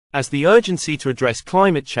As the urgency to address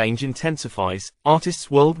climate change intensifies,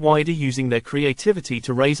 artists worldwide are using their creativity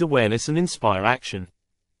to raise awareness and inspire action.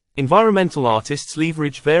 Environmental artists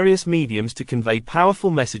leverage various mediums to convey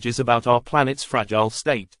powerful messages about our planet's fragile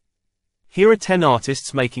state. Here are 10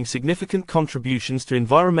 artists making significant contributions to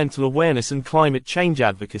environmental awareness and climate change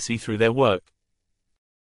advocacy through their work.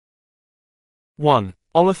 1.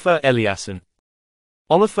 Olafur Eliasson.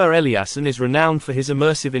 Olafur Eliasson is renowned for his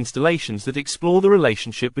immersive installations that explore the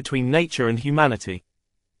relationship between nature and humanity.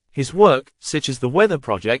 His work, such as the Weather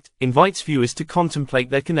Project, invites viewers to contemplate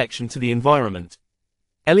their connection to the environment.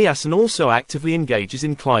 Eliasson also actively engages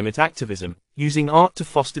in climate activism, using art to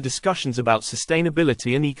foster discussions about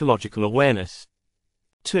sustainability and ecological awareness.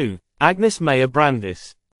 2. Agnes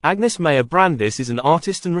Meyer-Brandis. Agnes Meyer-Brandis is an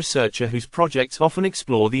artist and researcher whose projects often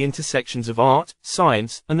explore the intersections of art,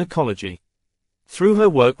 science, and ecology. Through her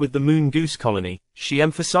work with the Moon Goose Colony, she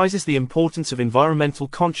emphasizes the importance of environmental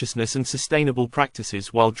consciousness and sustainable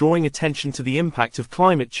practices while drawing attention to the impact of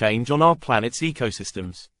climate change on our planet's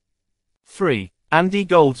ecosystems. 3. Andy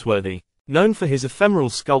Goldsworthy. Known for his ephemeral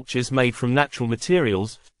sculptures made from natural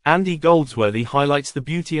materials, Andy Goldsworthy highlights the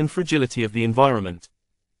beauty and fragility of the environment.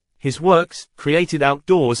 His works, created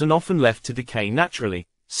outdoors and often left to decay naturally,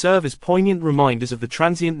 serve as poignant reminders of the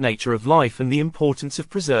transient nature of life and the importance of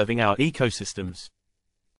preserving our ecosystems.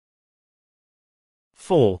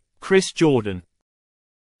 4. Chris Jordan.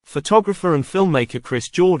 Photographer and filmmaker Chris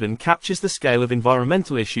Jordan captures the scale of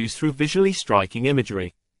environmental issues through visually striking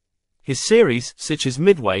imagery. His series, such as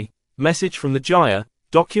Midway, Message from the Gyre,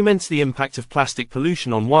 documents the impact of plastic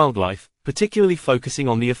pollution on wildlife, particularly focusing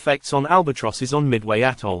on the effects on albatrosses on Midway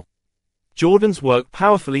Atoll. Jordan's work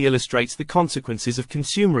powerfully illustrates the consequences of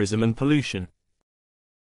consumerism and pollution.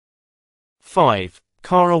 5.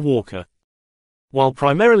 Kara Walker. While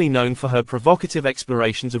primarily known for her provocative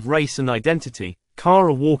explorations of race and identity,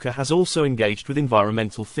 Kara Walker has also engaged with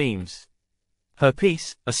environmental themes. Her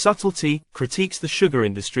piece, A Subtlety, critiques the sugar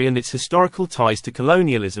industry and its historical ties to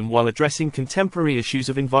colonialism while addressing contemporary issues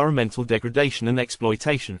of environmental degradation and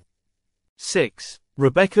exploitation. 6.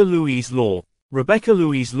 Rebecca Louise Law. Rebecca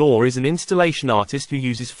Louise Law is an installation artist who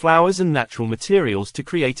uses flowers and natural materials to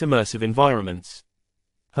create immersive environments.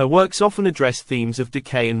 Her works often address themes of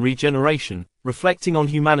decay and regeneration, reflecting on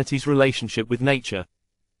humanity's relationship with nature.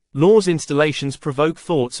 Law's installations provoke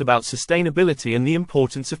thoughts about sustainability and the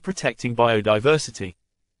importance of protecting biodiversity.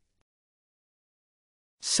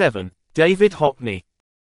 7. David Hockney.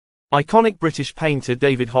 Iconic British painter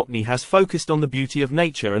David Hockney has focused on the beauty of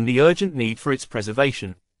nature and the urgent need for its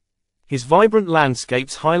preservation. His vibrant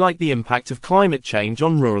landscapes highlight the impact of climate change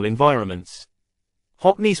on rural environments.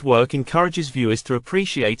 Hockney's work encourages viewers to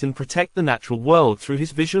appreciate and protect the natural world through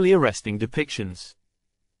his visually arresting depictions.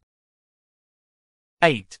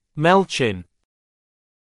 8. Mel Chin.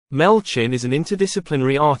 Mel Chin is an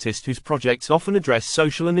interdisciplinary artist whose projects often address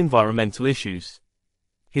social and environmental issues.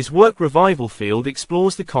 His work Revival Field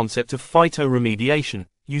explores the concept of phytoremediation,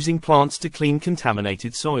 using plants to clean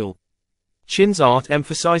contaminated soil. Chin's art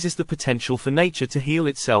emphasizes the potential for nature to heal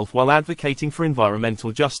itself while advocating for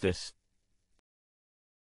environmental justice.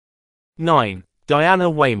 9. Diana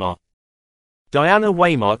Weimar. Diana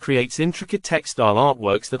Weimar creates intricate textile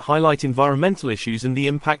artworks that highlight environmental issues and the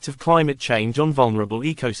impact of climate change on vulnerable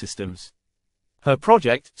ecosystems. Her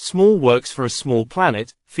project, Small Works for a Small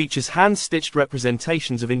Planet, features hand-stitched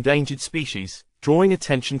representations of endangered species, drawing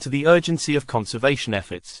attention to the urgency of conservation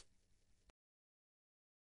efforts.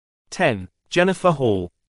 10. Jennifer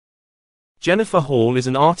Hall. Jennifer Hall is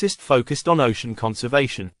an artist focused on ocean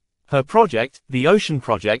conservation. Her project, The Ocean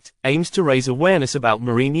Project, aims to raise awareness about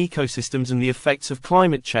marine ecosystems and the effects of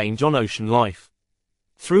climate change on ocean life.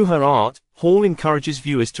 Through her art, Hall encourages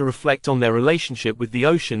viewers to reflect on their relationship with the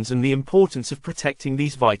oceans and the importance of protecting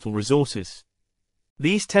these vital resources.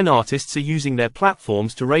 These 10 artists are using their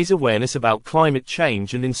platforms to raise awareness about climate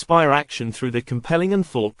change and inspire action through their compelling and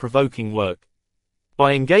thought-provoking work.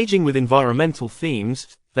 By engaging with environmental themes,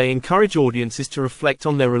 they encourage audiences to reflect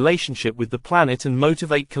on their relationship with the planet and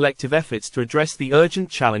motivate collective efforts to address the urgent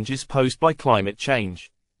challenges posed by climate change.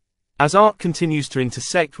 As art continues to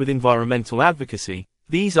intersect with environmental advocacy,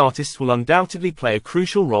 these artists will undoubtedly play a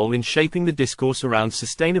crucial role in shaping the discourse around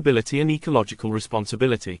sustainability and ecological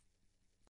responsibility.